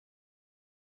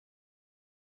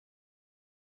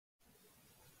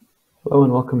Hello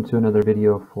and welcome to another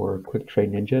video for Quick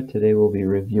Trade Ninja. Today we'll be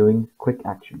reviewing quick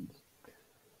actions.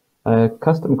 A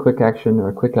custom quick action or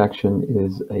a quick action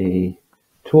is a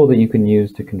tool that you can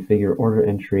use to configure order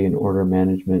entry and order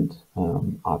management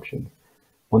options.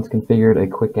 Once configured, a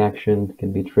quick action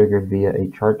can be triggered via a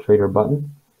chart trader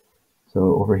button.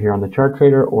 So over here on the chart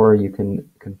trader, or you can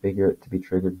configure it to be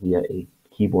triggered via a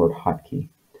keyboard hotkey.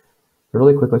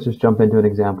 Really quick, let's just jump into an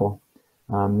example.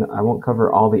 I won't cover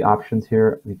all the options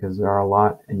here because there are a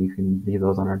lot, and you can view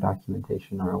those on our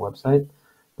documentation on our website.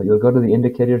 But you'll go to the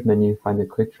indicators menu, find the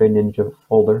Quick Trade Ninja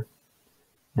folder,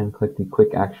 and click the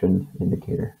Quick Action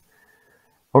indicator.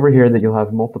 Over here, that you'll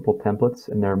have multiple templates,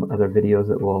 and there are other videos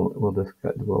that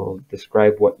will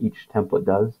describe what each template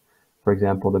does. For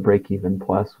example, the break-even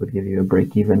plus would give you a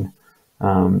break-even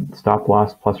stop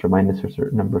loss plus or minus a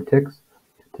certain number of ticks.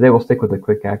 Today we'll stick with a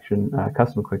quick action,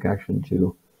 custom quick action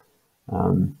to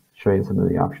show you some of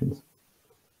the options.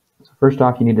 So first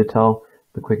off, you need to tell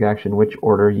the quick action which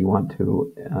order you want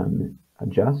to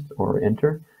adjust or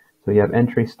enter. So you have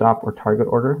entry, stop, or target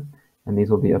order, and these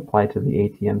will be applied to the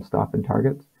ATM stop and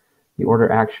targets. The order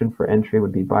action for entry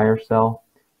would be buy or sell,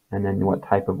 and then what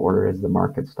type of order is the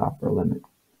market stop or limit.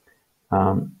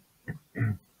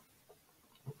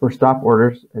 For stop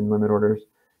orders and limit orders,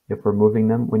 if we're moving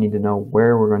them, we need to know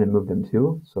where we're going to move them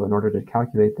to. So in order to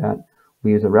calculate that,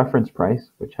 we use a reference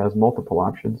price, which has multiple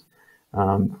options.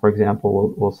 For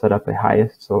example, we'll set up a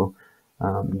highest. So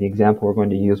the example we're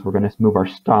going to use, we're going to move our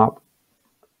stop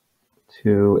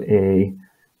to a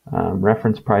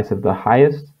reference price of the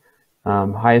highest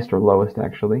or lowest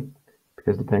actually,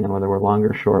 because depending on whether we're long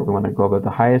or short, we want to go about the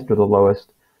highest or the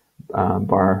lowest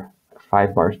bar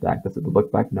 5 bars back. That's what the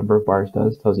look back number of bars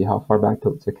does, tells you how far back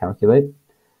to calculate.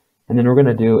 And then we're going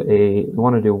to do we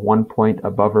want to do 1 point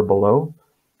above or below.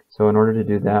 So in order to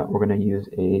do that, we're going to use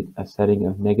a setting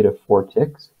of -4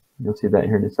 ticks. You'll see that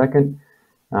here in a second.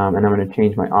 And I'm going to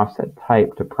change my offset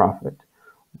type to profit.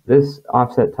 This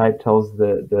offset type tells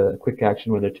the quick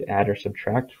action whether to add or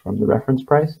subtract from the reference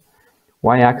price.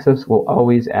 Y-axis will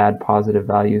always add positive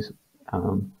values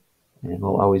and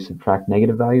will always subtract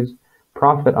negative values.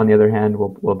 Profit, on the other hand,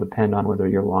 will depend on whether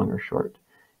you're long or short.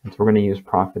 And so we're going to use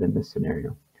profit in this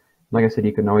scenario. Like I said,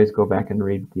 you can always go back and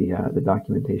read the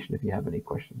documentation if you have any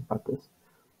questions about this.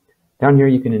 Down here,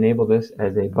 you can enable this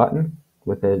as a button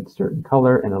with a certain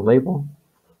color and a label.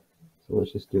 So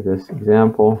let's just do this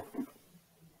example.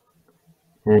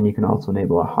 And you can also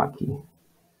enable a hotkey.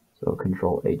 So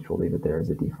Control H, we'll leave it there as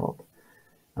a default.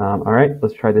 All right,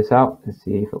 let's try this out and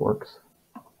see if it works.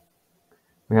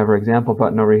 We have our example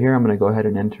button over here. I'm going to go ahead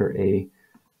and enter a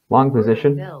long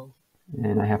position.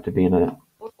 And I have to be in an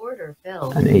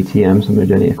ATM, so I'm going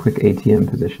to do a quick ATM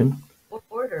position.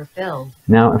 Order filled.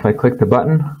 Now, if I click the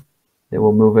button, it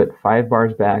will move it 5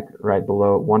 bars back, right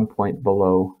below 1 point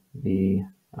below the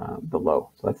low.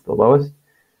 So that's the lowest.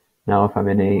 Now, if I'm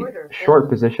in a short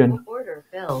position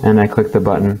and I click the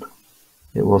button,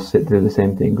 it will do the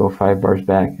same thing, go 5 bars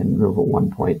back and move it 1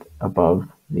 point above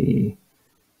the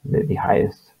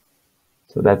highest.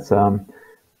 So that's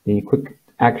the quick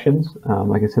actions.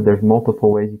 Like I said, there's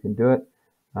multiple ways you can do it.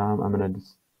 I'm going to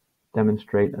just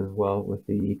demonstrate as well with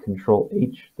the Control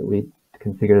H that we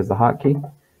configured as the hotkey.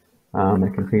 I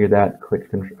configured that,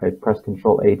 I pressed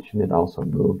Control H, and it also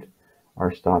moved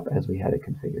our stop as we had it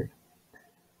configured.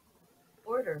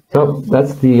 So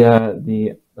that's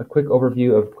a quick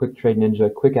overview of Quick Trade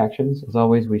Ninja quick actions. As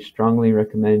always, we strongly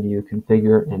recommend you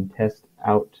configure and test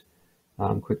out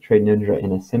Quick Trade Ninja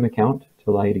in a SIM account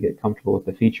to allow you to get comfortable with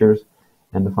the features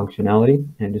and the functionality,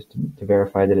 and just to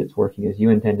verify that it's working as you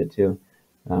intend it to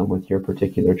with your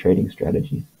particular trading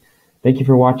strategy. Thank you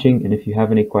for watching, and if you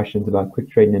have any questions about Quick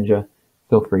Trade Ninja,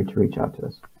 feel free to reach out to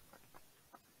us.